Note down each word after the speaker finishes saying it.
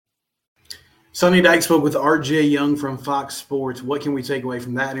Sonny Dykes spoke with R.J. Young from Fox Sports. What can we take away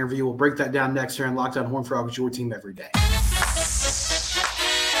from that interview? We'll break that down next here on Locked On Horned Frogs, your team every day.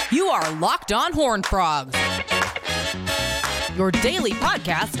 You are Locked On Horned Frogs, your daily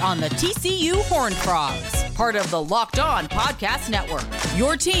podcast on the TCU Horned Frogs, part of the Locked On Podcast Network,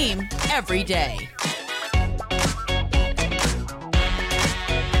 your team every day.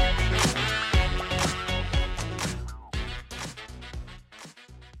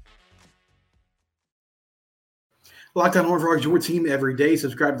 Locked On Horned Frogs, your team every day.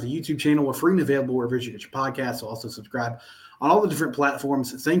 Subscribe to the YouTube channel. We're free and available wherever you get your podcasts. So also subscribe on all the different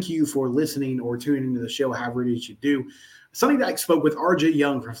platforms. Thank you for listening or tuning into the show, however it is you do. Sonny Dykes spoke with R.J.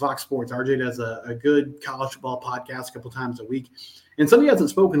 Young from Fox Sports. R.J. does a good college football podcast a couple times a week. And Sonny hasn't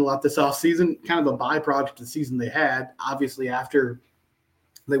spoken a lot this offseason, kind of a byproduct of the season they had. Obviously, after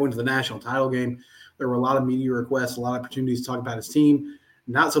they went to the national title game, there were a lot of media requests, a lot of opportunities to talk about his team.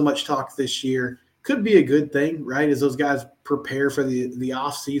 Not so much talk this year. Could be a good thing, right, as those guys prepare for the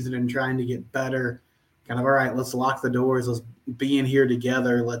offseason and trying to get better. Kind of, all right, let's lock the doors. Let's be in here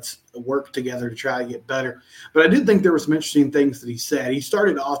together. Let's work together to try to get better. But I did think there were some interesting things that he said. He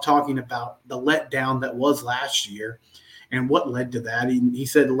started off talking about the letdown that was last year and what led to that. He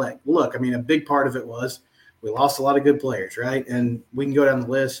said, look, I mean, a big part of it was we lost a lot of good players, right? And we can go down the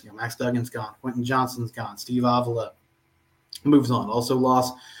list. Max Duggan's gone. Quentin Johnson's gone. Steve Avila moves on. Also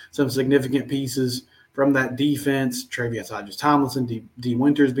lost some significant pieces from that defense. Travius Hodges-Tomlinson, D.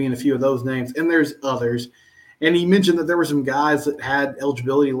 Winters being a few of those names, and there's others. And he mentioned that there were some guys that had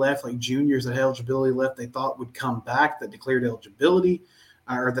eligibility left, like juniors that had eligibility left they thought would come back that declared eligibility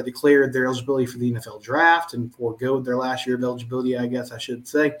or that declared their eligibility for the NFL draft and forgoed their last year of eligibility, I guess I should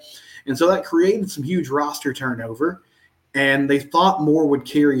say. And so that created some huge roster turnover, and they thought more would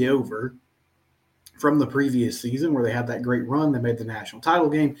carry over from the previous season where they had that great run. They made the national title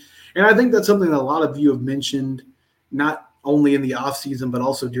game. And I think that's something that a lot of you have mentioned, not only in the offseason, but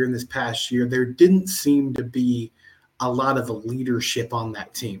also during this past year. There didn't seem to be a lot of leadership on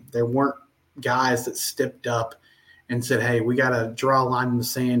that team. There weren't guys that stepped up and said, hey, we got to draw a line in the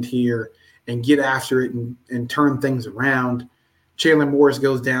sand here and get after it and turn things around. Chandler Morris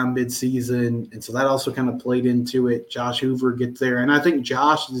goes down midseason, and so that also kind of played into it. Josh Hoover gets there. And I think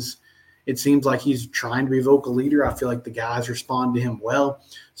Josh it seems like he's trying to be a vocal leader. I feel like the guys respond to him well.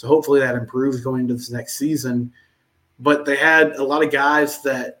 So hopefully that improves going into this next season. But they had a lot of guys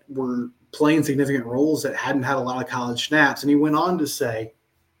that were playing significant roles that hadn't had a lot of college snaps. And he went on to say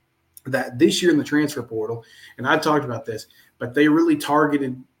that this year in the transfer portal, and I've talked about this, but they really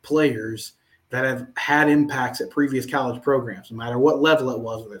targeted players that have had impacts at previous college programs, no matter what level it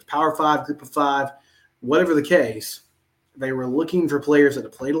was, whether it's Power 5, Group of 5, whatever the case. They were looking for players that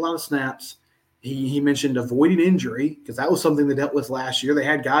have played a lot of snaps. He mentioned avoiding injury because that was something they dealt with last year. They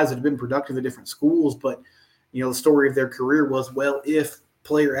had guys that had been productive at different schools, but the story of their career was, well, if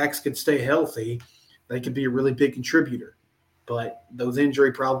player X could stay healthy, they could be a really big contributor. But those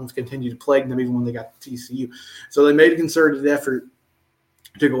injury problems continued to plague them even when they got to TCU. So they made a concerted effort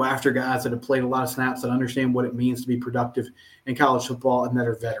to go after guys that have played a lot of snaps, that understand what it means to be productive in college football, and that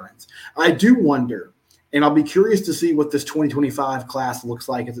are veterans. I do wonder, and I'll be curious to see what this 2025 class looks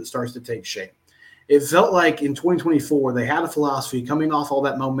like as it starts to take shape. It felt like in 2024, they had a philosophy coming off all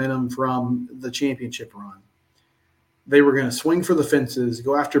that momentum from the championship run. They were going to swing for the fences,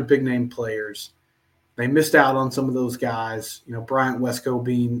 go after big-name players. They missed out on some of those guys. Bryant Wesco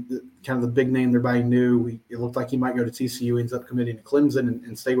being kind of the big name everybody knew. It looked like he might go to TCU, ends up committing to Clemson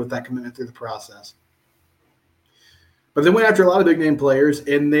and stayed with that commitment through the process. But they went after a lot of big-name players,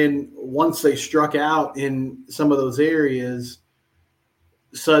 and then once they struck out in some of those areas,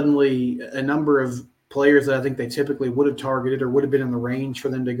 suddenly a number of players that I think they typically would have targeted or would have been in the range for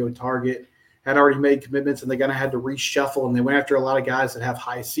them to go target had already made commitments, and they kind of had to reshuffle, and they went after a lot of guys that have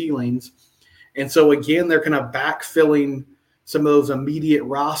high ceilings. And so, again, they're kind of backfilling some of those immediate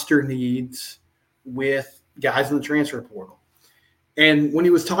roster needs with guys in the transfer portal. And when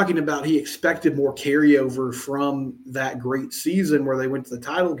he was talking about he expected more carryover from that great season where they went to the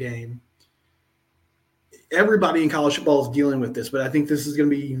title game, everybody in college football is dealing with this, but I think this is going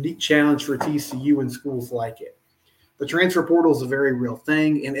to be a unique challenge for TCU and schools like it. The transfer portal is a very real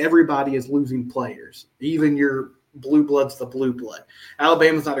thing, and everybody is losing players, even your blue blood's the blue blood.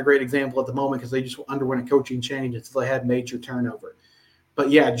 Alabama's not a great example at the moment because they just underwent a coaching change, and so they had major turnover.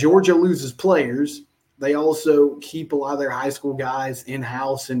 But, yeah, Georgia loses players. They also keep a lot of their high school guys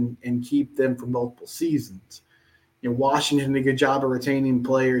in-house and keep them for multiple seasons. Washington did a good job of retaining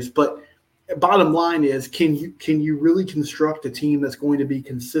players. But bottom line is, can you really construct a team that's going to be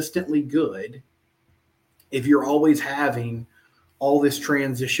consistently good if you're always having all this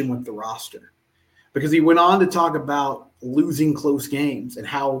transition with the roster? because he went on to talk about losing close games and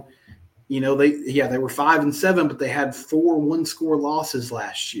how, they were 5-7, but they had 4 one-score losses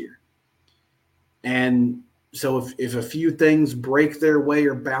last year. And so if a few things break their way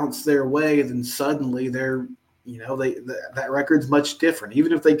or bounce their way, then suddenly they're, that record's much different.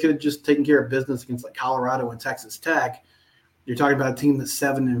 Even if they could have just taken care of business against like Colorado and Texas Tech, you're talking about a team that's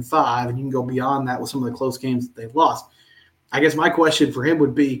 7-5, and you can go beyond that with some of the close games that they've lost. I guess my question for him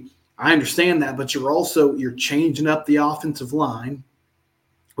would be, I understand that, but you're changing up the offensive line,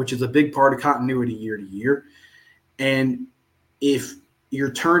 which is a big part of continuity year to year. And if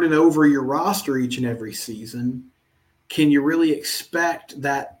you're turning over your roster each and every season, can you really expect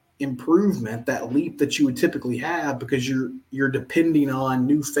that improvement, that leap that you would typically have, because you're depending on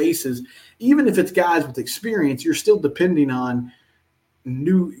new faces? Even if it's guys with experience, you're still depending on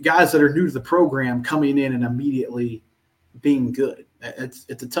new guys that are new to the program coming in and immediately being good. It's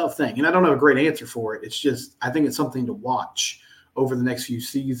a tough thing, and I don't have a great answer for it. It's just, I think it's something to watch over the next few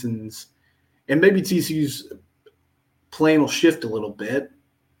seasons, and maybe TCU's plan will shift a little bit,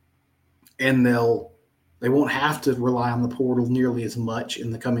 and they won't have to rely on the portal nearly as much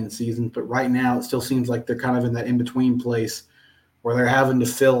in the coming seasons. But right now, it still seems like they're kind of in that in-between place where they're having to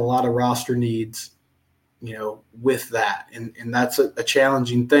fill a lot of roster needs, with that. And that's a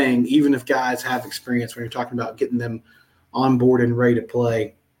challenging thing, even if guys have experience, when you're talking about getting them on board and ready to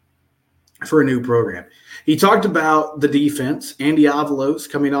play for a new program. He talked about the defense, Andy Avalos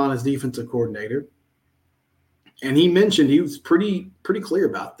coming on as defensive coordinator. And he mentioned, he was pretty clear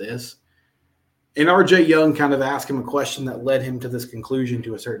about this. And RJ Young kind of asked him a question that led him to this conclusion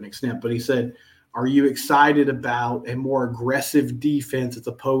to a certain extent. But he said, are you excited about a more aggressive defense as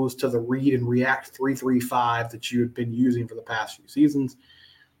opposed to the read and react 3-3-5 that you have been using for the past few seasons?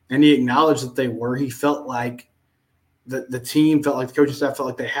 And he acknowledged that they were. He felt like the team felt like the coaching staff felt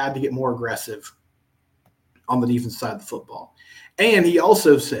like they had to get more aggressive on the defensive side of the football. And he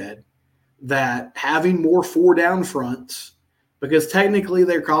also said that having more 4-down fronts, because technically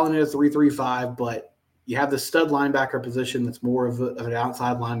they're calling it a 3-3-5, but you have the stud linebacker position that's more of an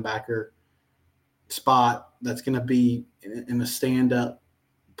outside linebacker spot that's going to be in a stand-up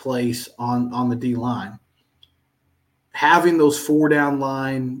place on the D-line. Having those 4-down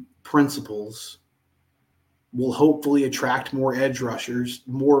line principles will hopefully attract more edge rushers,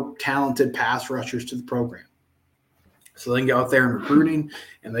 more talented pass rushers to the program. So they can go out there and recruiting,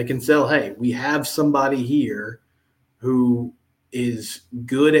 and they can sell, hey, we have somebody here who is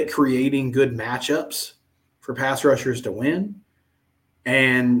good at creating good matchups for pass rushers to win,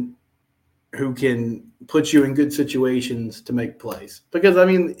 and who can put you in good situations to make plays. Because, I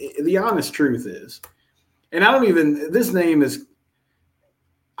mean, the honest truth is, and this name is,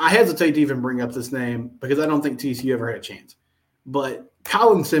 I hesitate to even bring up this name because I don't think TCU ever had a chance. But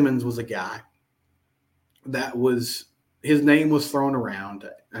Colin Simmons was a guy that his name was thrown around.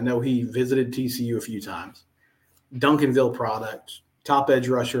 I know he visited TCU a few times. Duncanville product, top edge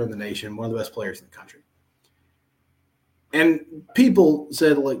rusher in the nation, one of the best players in the country. And people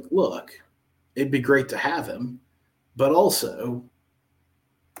said, like, look, it'd be great to have him, but also,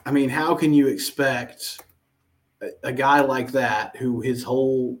 I mean, how can you expect a guy like that, who his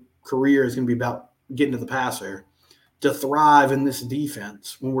whole career is going to be about getting to the passer, to thrive in this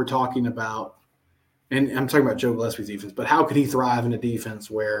defense when we're talking about, and I'm talking about Joe Gillespie's defense, but how could he thrive in a defense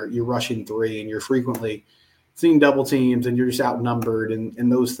where you're rushing 3 and you're frequently seeing double teams and you're just outnumbered,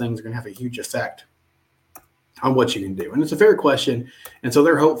 and those things are going to have a huge effect on what you can do? And it's a fair question. And so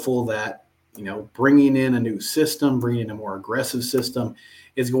they're hopeful that, bringing in a new system, bringing in a more aggressive system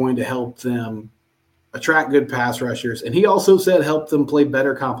is going to help them attract good pass rushers. And he also said help them play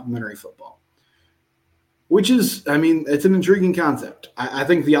better complementary football, which is, I mean, it's an intriguing concept. I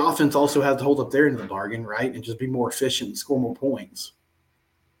think the offense also has to hold up their end of the bargain, right, and just be more efficient and score more points.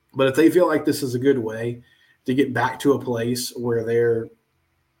 But if they feel like this is a good way to get back to a place where they're,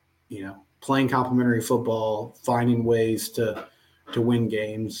 playing complementary football, finding ways to win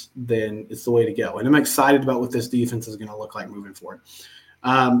games, then it's the way to go. And I'm excited about what this defense is going to look like moving forward.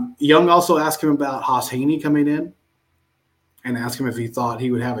 Young also asked him about Haas Haney coming in and asked him if he thought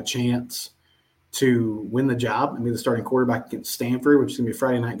he would have a chance to win the job and be the starting quarterback against Stanford, which is going to be a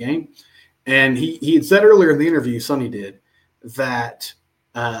Friday night game. And he had said earlier in the interview, Sonny did, that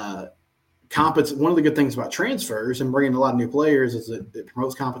one of the good things about transfers and bringing a lot of new players is that it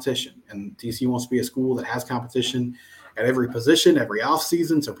promotes competition. And TCU wants to be a school that has competition at every position, every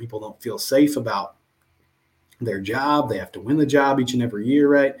offseason, so people don't feel safe about their job. They have to win the job each and every year,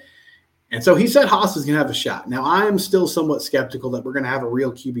 right? And so he said Haas is going to have a shot. Now, I am still somewhat skeptical that we're going to have a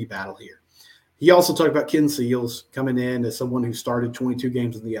real QB battle here. He also talked about Ken Seals coming in as someone who started 22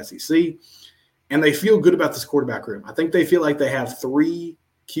 games in the SEC And they feel good about this quarterback room. I think they feel like they have 3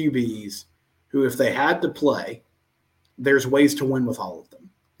 QBs who, if they had to play, there's ways to win with all of them.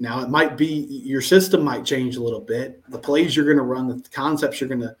 Now, it might be your system might change a little bit. The plays you're going to run, the concepts you're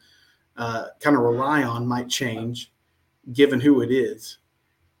going to kind of rely on might change given who it is.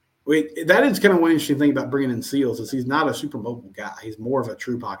 That is kind of one interesting thing about bringing in Seals is he's not a super mobile guy. He's more of a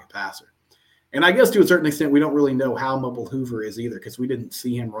true pocket passer. And I guess to a certain extent, we don't really know how mobile Hoover is either because we didn't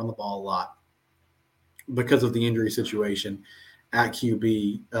see him run the ball a lot because of the injury situation at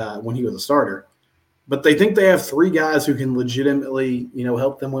QB when he was a starter. But they think they have 3 guys who can legitimately,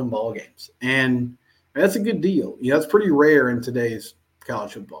 help them win ball games. And that's a good deal. That's pretty rare in today's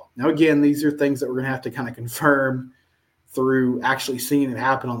college football. Now, again, these are things that we're going to have to kind of confirm through actually seeing it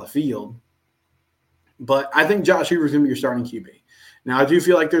happen on the field. But I think Josh Hoover is going to be your starting QB. Now, I do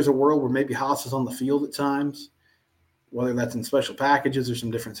feel like there's a world where maybe Haas is on the field at times, whether that's in special packages or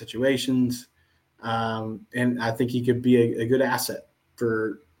some different situations. And I think he could be a good asset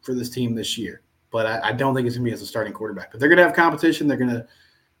for this team this year. But I don't think it's going to be as a starting quarterback. But they're going to have competition. They're going to,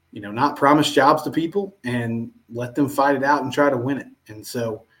 not promise jobs to people and let them fight it out and try to win it. And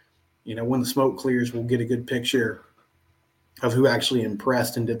so, when the smoke clears, we'll get a good picture of who actually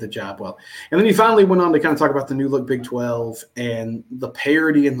impressed and did the job well. And then he finally went on to kind of talk about the new look Big 12 and the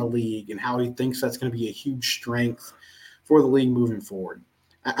parity in the league and how he thinks that's going to be a huge strength for the league moving forward.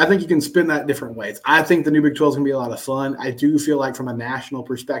 I think you can spin that different ways. I think the new Big 12 is going to be a lot of fun. I do feel like from a national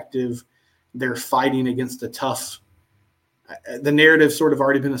perspective, they're fighting against a tough – the narrative sort of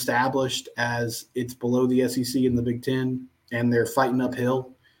already been established as it's below the SEC and the Big 10, and they're fighting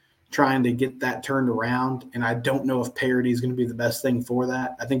uphill trying to get that turned around. And I don't know if parity is going to be the best thing for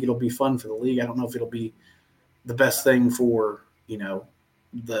that. I think it'll be fun for the league. I don't know if it'll be the best thing for,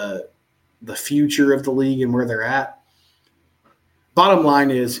 the future of the league and where they're at. Bottom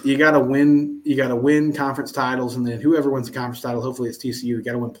line is you got to win. You got to win conference titles, and then whoever wins the conference title, hopefully it's TCU, you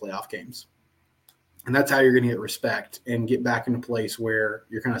got to win playoff games. And that's how you're going to get respect and get back in a place where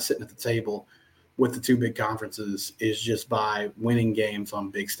you're kind of sitting at the table with the 2 big conferences is just by winning games on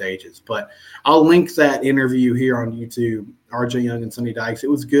big stages. But I'll link that interview here on YouTube, RJ Young and Sonny Dykes.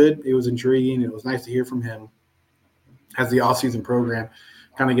 It was good. It was intriguing. It was nice to hear from him as the offseason program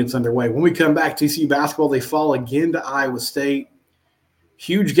kind of gets underway. When we come back, TCU basketball, they fall again to Iowa State.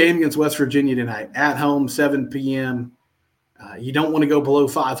 Huge game against West Virginia tonight. At home, 7 p.m. You don't want to go below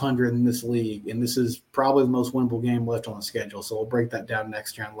 500 in this league, and this is probably the most winnable game left on the schedule. So we'll break that down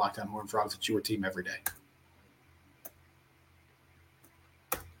next year on Lockdown Horned Frogs. It's your team every day.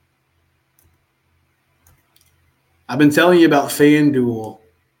 I've been telling you about FanDuel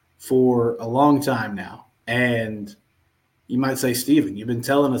for a long time now, and you might say, Steven, you've been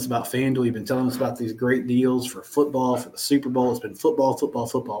telling us about FanDuel. You've been telling us about these great deals for football, for the Super Bowl. It's been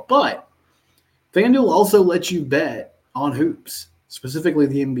football. But FanDuel also lets you bet on hoops, specifically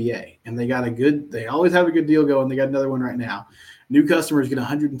the NBA. And they always have a good deal going. They got another one right now. New customers get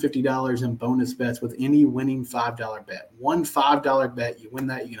 $150 in bonus bets with any winning $5 bet. One $5 bet, you win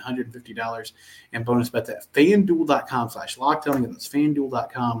that, you get $150 in bonus bets at FanDuel.com/lockedon. Again, that's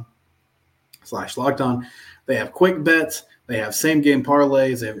FanDuel.com/lockedon. They have quick bets. They have same-game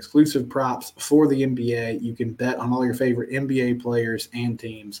parlays. They have exclusive props for the NBA. You can bet on all your favorite NBA players and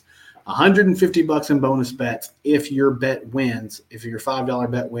teams. $150 in bonus bets if your bet wins. If your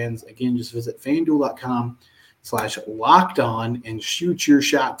 $5 bet wins, again, just visit FanDuel.com/lockedon and shoot your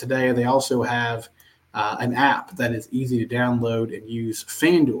shot today. They also have an app that is easy to download and use.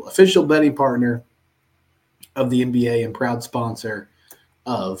 FanDuel, official betting partner of the NBA and proud sponsor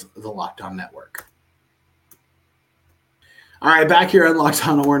of the Locked On Network. All right, back here on Locked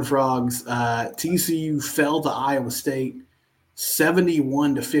On Horned Frogs, TCU fell to Iowa State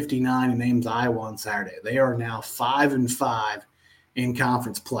 71-59 in Ames, Iowa on Saturday. They are now 5-5 in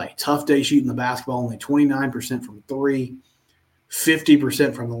conference play. Tough day shooting the basketball, only 29% from 3,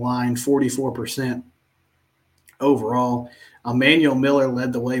 50% from the line, 44% overall. Emmanuel Miller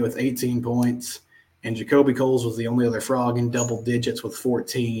led the way with 18 points, and Jacoby Coles was the only other Frog in double digits with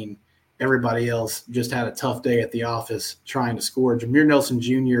 14. Everybody else just had a tough day at the office trying to score. Jameer Nelson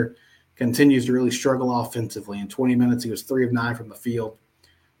Jr. continues to really struggle offensively. In 20 minutes, he was 3 of 9 from the field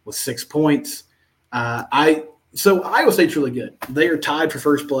with 6 points. So Iowa State's really good. They are tied for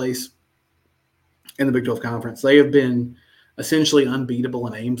first place in the Big 12 Conference. They have been essentially unbeatable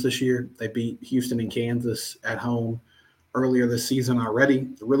in Ames this year. They beat Houston and Kansas at home earlier this season already.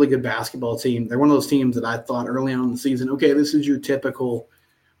 A really good basketball team. They're one of those teams that I thought early on in the season, okay, this is your typical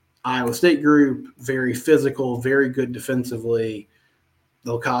Iowa State group, very physical, very good defensively.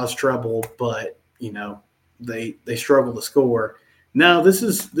 They'll cause trouble, but, they struggle to score. No, this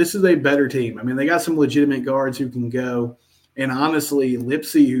is a better team. I mean, they got some legitimate guards who can go. And honestly,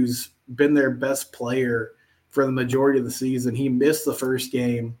 Lipsy, who's been their best player for the majority of the season, he missed the first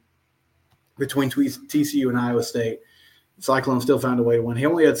game between TCU and Iowa State. Cyclones still found a way to win. He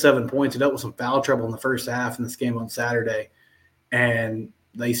only had 7 points. He dealt with some foul trouble in the first half in this game on Saturday, and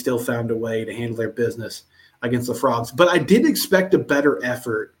they still found a way to handle their business against the Frogs. But I did expect a better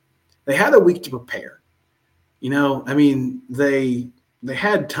effort. They had a week to prepare. I mean, they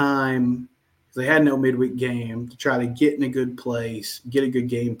had time. They had no midweek game to try to get in a good place, get a good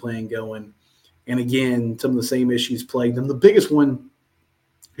game plan going. And again, some of the same issues plagued them. The biggest one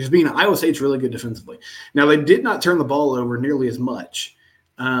is being Iowa State's really good defensively. Now, they did not turn the ball over nearly as much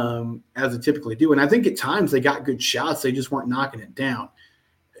as they typically do. And I think at times they got good shots. They just weren't knocking it down.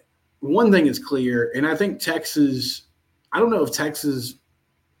 One thing is clear, and I think Texas – I don't know if Texas –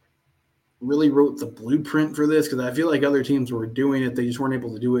 really wrote the blueprint for this, because I feel like other teams were doing it. They just weren't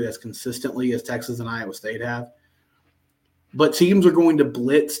able to do it as consistently as Texas and Iowa State have. But teams are going to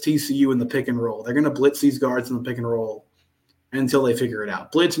blitz TCU in the pick and roll. They're going to blitz these guards in the pick and roll until they figure it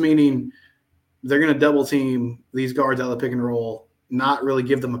out. Blitz meaning they're going to double team these guards out of the pick and roll, not really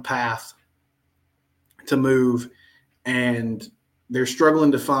give them a path to move. And they're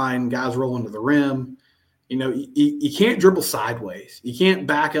struggling to find guys rolling to the rim. You can't dribble sideways. You can't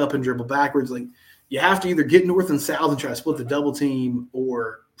back up and dribble backwards. Like, you have to either get north and south and try to split the double team,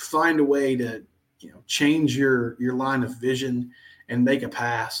 or find a way to, change your line of vision and make a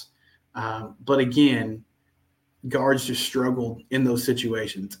pass. But again, guards just struggled in those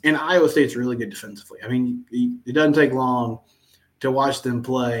situations. And Iowa State's really good defensively. I mean, it doesn't take long to watch them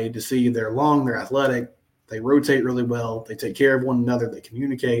play to see they're long, they're athletic, they rotate really well, they take care of one another, they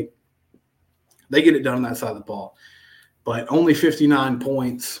communicate. They get it done on that side of the ball. But only 59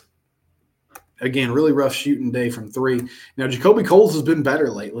 points. Again, really rough shooting day from three. Now, Jacoby Coles has been better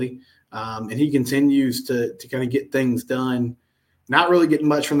lately, and he continues to kind of get things done. Not really getting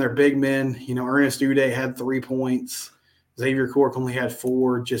much from their big men. Ernest Uday had 3 points. Xavier Cork only had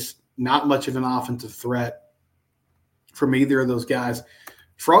 4. Just not much of an offensive threat from either of those guys.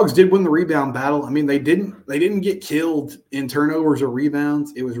 Frogs did win the rebound battle. I mean, they didn't get killed in turnovers or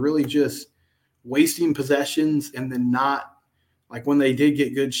rebounds. It was really just wasting possessions, and then not, like when they did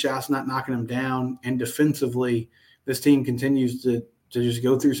get good shots, not knocking them down. And defensively, this team continues to just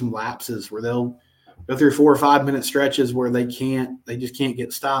go through some lapses where they'll go through 4 or 5 minute stretches where they just can't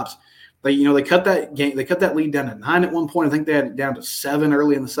get stops. They cut that lead down to 9 at one point. I think they had it down to 7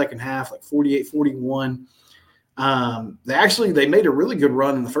 early in the second half, like 48-41. They made a really good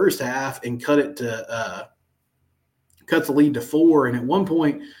run in the first half and cut the lead to 4. And at one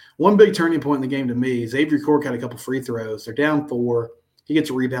point, one big turning point in the game to me, Xavier Cork had a couple free throws. They're down 4. He gets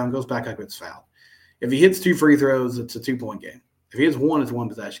a rebound, goes back up, gets fouled. If he hits 2 free throws, it's a 2-point game. If he hits 1, it's a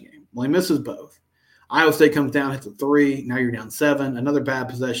 1-possession game. Well, he misses both. Iowa State comes down, hits a 3. Now you're down 7. Another bad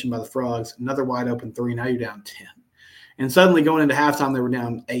possession by the Frogs. Another wide open 3. Now you're down 10. And suddenly going into halftime, they were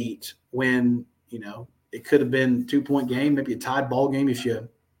down 8 when, it could have been a 2-point game, maybe a tied ball game if you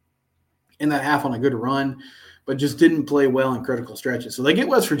in that half on a good run, but just didn't play well in critical stretches. So they get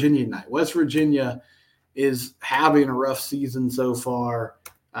West Virginia tonight. West Virginia is having a rough season so far.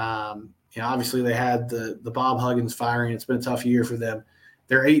 Obviously they had the Bob Huggins firing. It's been a tough year for them.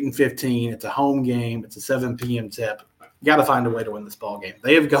 They're 8-15. It's a home game. It's a 7 p.m. tip. You got to find a way to win this ball game.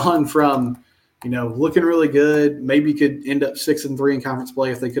 They have gone from, looking really good, maybe could end up 6-3 in conference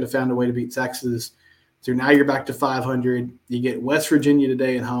play if they could have found a way to beat Texas. So now you're back to 500. You get West Virginia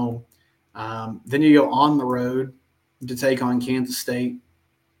today at home. Then you go on the road to take on Kansas State,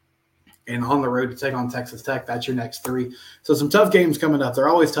 and on the road to take on Texas Tech. That's your next 3. So some tough games coming up. They're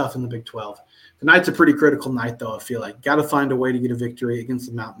always tough in the Big 12. Tonight's a pretty critical night, though, I feel like. Got to find a way to get a victory against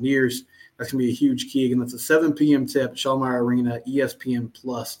the Mountaineers. That's going to be a huge key. Again, that's a 7 p.m. tip, Shalimar Arena, ESPN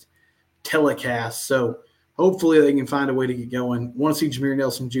Plus telecast. So hopefully they can find a way to get going. Want to see Jameer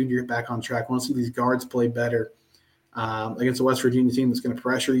Nelson Jr. get back on track. Want to see these guards play better against a West Virginia team that's going to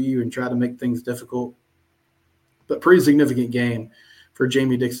pressure you and try to make things difficult. But pretty significant game for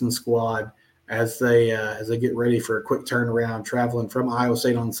Jamie Dixon's squad as they get ready for a quick turnaround, traveling from Iowa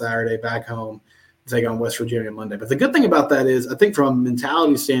State on Saturday back home to take on West Virginia Monday. But the good thing about that is, I think from a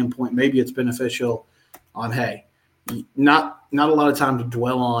mentality standpoint, maybe it's beneficial on, hey, not a lot of time to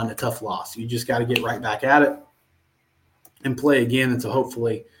dwell on a tough loss. You just got to get right back at it and play again. And so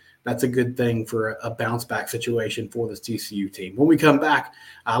hopefully that's a good thing for a bounce-back situation for this TCU team. When we come back,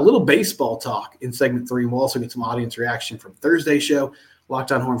 a little baseball talk in segment 3, and we'll also get some audience reaction from Thursday's show.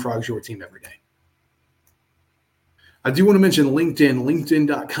 Locked On Horned Frogs, your team every day. I do want to mention LinkedIn,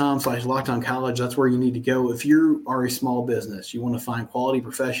 linkedin.com/LockedOnCollege. That's where you need to go. If you are a small business, you want to find quality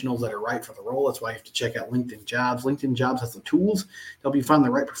professionals that are right for the role. That's why you have to check out LinkedIn Jobs. LinkedIn Jobs has the tools to help you find the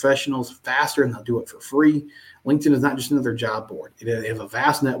right professionals faster, and they'll do it for free. LinkedIn is not just another job board. They have a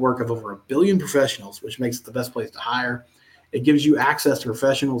vast network of over 1 billion professionals, which makes it the best place to hire. It gives you access to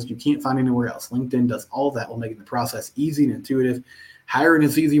professionals you can't find anywhere else. LinkedIn does all that while making the process easy and intuitive. Hiring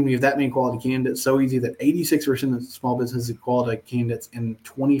is easy when you have that many quality candidates, so easy that 86% of small businesses have quality candidates in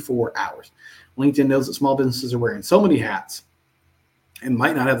 24 hours. LinkedIn knows that small businesses are wearing so many hats and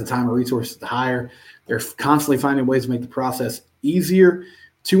might not have the time or resources to hire. They're constantly finding ways to make the process easier.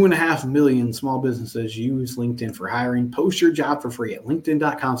 2.5 million small businesses use LinkedIn for hiring. Post your job for free at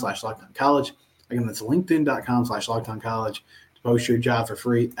linkedin.com/LockedOnCollege. Again, that's linkedin.com/LockedOnCollege to post your job for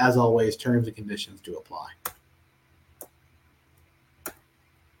free. As always, terms and conditions do apply.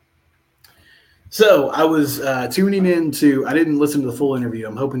 So I was tuning into, I didn't listen to the full interview.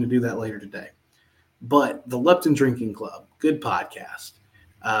 I'm hoping to do that later today. But the Lepton Drinking Club, good podcast.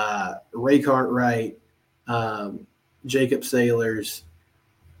 Ray Cartwright, Jacob Sailors,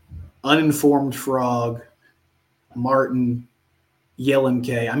 Uninformed Frog, Martin, Yellen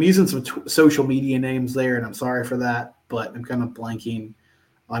K. I'm using some social media names there, and I'm sorry for that, but I'm kind of blanking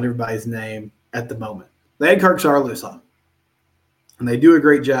on everybody's name at the moment. They had Kirk Sarloos on, and they do a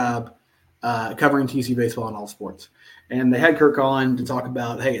great job covering TC baseball and all sports. And they had Kirk on to talk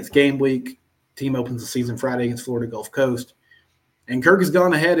about, hey, it's game week. Team opens the season Friday against Florida Gulf Coast. And Kirk has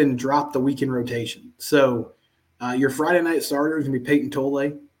gone ahead and dropped the weekend rotation. So your Friday night starter is going to be Peyton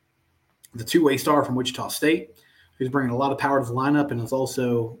Tolle, the two-way star from Wichita State, who's bringing a lot of power to the lineup and is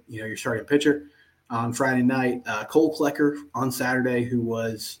also, your starting pitcher. On Friday night, Cole Klecker on Saturday, who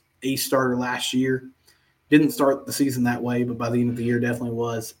was a starter last year. Didn't start the season that way, but by the end of the year definitely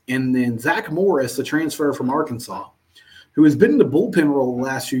was. And then Zach Morris, the transfer from Arkansas, who has been in the bullpen role the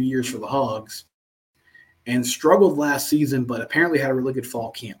last few years for the Hogs and struggled last season, but apparently had a really good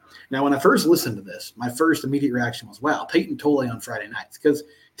fall camp. Now, when I first listened to this, my first immediate reaction was, wow, Peyton Tolle on Friday nights, because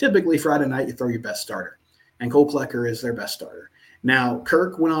typically Friday night you throw your best starter, and Cole Klecker is their best starter. Now,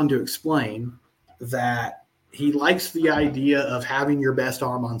 Kirk went on to explain that he likes the idea of having your best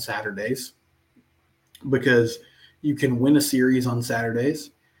arm on Saturdays, because you can win a series on Saturdays.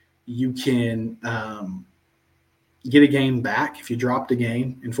 You can get a game back if you dropped a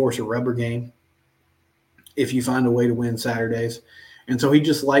game and force a rubber game if you find a way to win Saturdays. And so he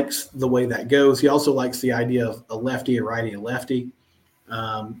just likes the way that goes. He also likes the idea of a lefty, a righty, a lefty,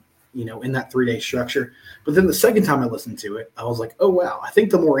 in that 3-day structure. But then the second time I listened to it, I was like, oh, wow. I think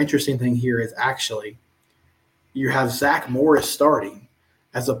the more interesting thing here is actually you have Zach Morris starting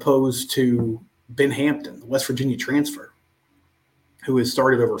as opposed to Ben Hampton, the West Virginia transfer, who has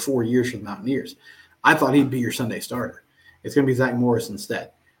started over 4 years for the Mountaineers. I thought he'd be your Sunday starter. It's going to be Zach Morris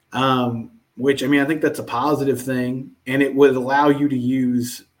instead, which, I think that's a positive thing, and it would allow you to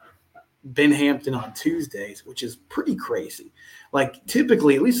use Ben Hampton on Tuesdays, which is pretty crazy. Like,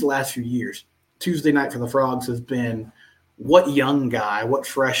 typically, at least the last few years, Tuesday night for the Frogs has been what young guy, what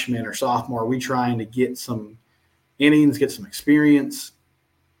freshman or sophomore are we trying to get some innings, get some experience,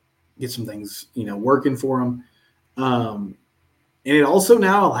 get some things, working for him. And it also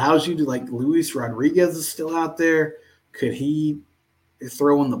now allows you to, like, Luis Rodriguez is still out there. Could he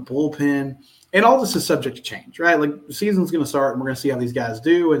throw in the bullpen? And all this is subject to change, right? Like, the season's going to start, and we're going to see how these guys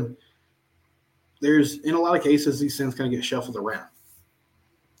do. And there's, in a lot of cases, these things kind of get shuffled around.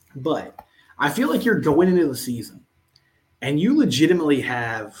 But I feel like you're going into the season, and you legitimately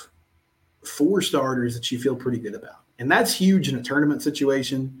have 4 starters that you feel pretty good about. And that's huge in a tournament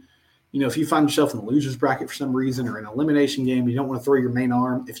situation. If you find yourself in the loser's bracket for some reason or in an elimination game, you don't want to throw your main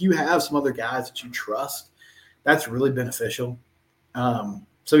arm. If you have some other guys that you trust, that's really beneficial.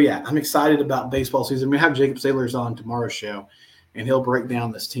 So, yeah, I'm excited about baseball season. We have Jacob Sailors on tomorrow's show, and he'll break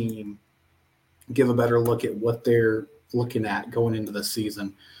down this team, give a better look at what they're looking at going into this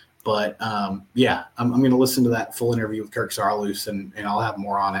season. But, I'm going to listen to that full interview with Kirk Sarloos, and I'll have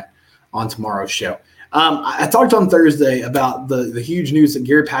more on it on tomorrow's show. I talked on Thursday about the huge news that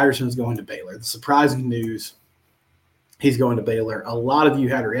Gary Patterson is going to Baylor, the surprising news he's going to Baylor. A lot of you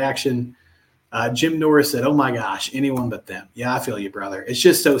had a reaction. Jim Norris said, oh, my gosh, anyone but them. Yeah, I feel you, brother. It's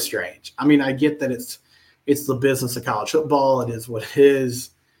just so strange. I get that it's the business of college football. It is what it is,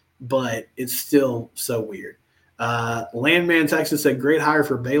 but it's still so weird. Landman Texas said, great hire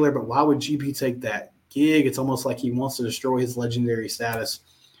for Baylor, but why would GP take that gig? It's almost like he wants to destroy his legendary status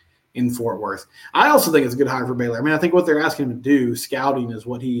in Fort Worth. I also think it's a good hire for Baylor. I think what they're asking him to do, scouting, is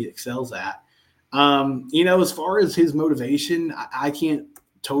what he excels at. As far as his motivation, I can't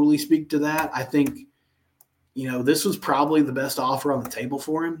totally speak to that. I think this was probably the best offer on the table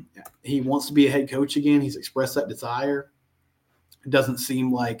for him. He wants to be a head coach again. He's expressed that desire. It doesn't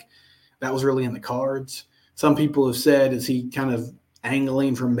seem like that was really in the cards. Some people have said, is he kind of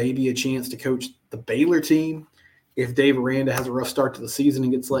angling for maybe a chance to coach the Baylor team if Dave Aranda has a rough start to the season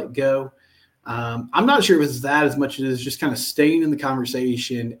and gets let go? I'm not sure if it's that as much as it is just kind of staying in the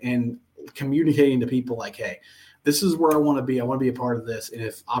conversation and communicating to people like, hey, this is where I want to be. I want to be a part of this. And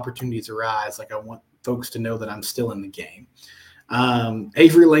if opportunities arise, I want folks to know that I'm still in the game.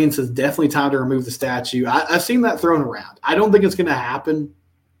 Avery Lane says definitely time to remove the statue. I've seen that thrown around. I don't think it's going to happen,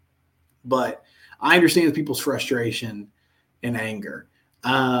 but I understand people's frustration and anger.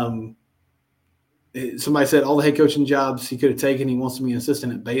 Somebody said all the head coaching jobs he could have taken, he wants to be an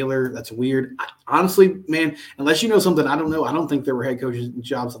assistant at Baylor. That's weird. Honestly, man, unless you know something I don't know, I don't think there were head coaching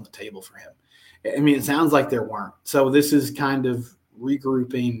jobs on the table for him. I mean, it sounds like there weren't. So this is kind of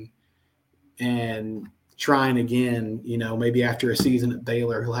regrouping and trying again. Maybe after a season at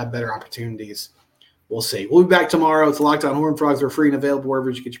Baylor, he'll have better opportunities. We'll see. We'll be back tomorrow. It's Locked On Horned Frogs. We're free and available wherever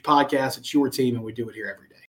you get your podcasts. It's your team, and we do it here every day.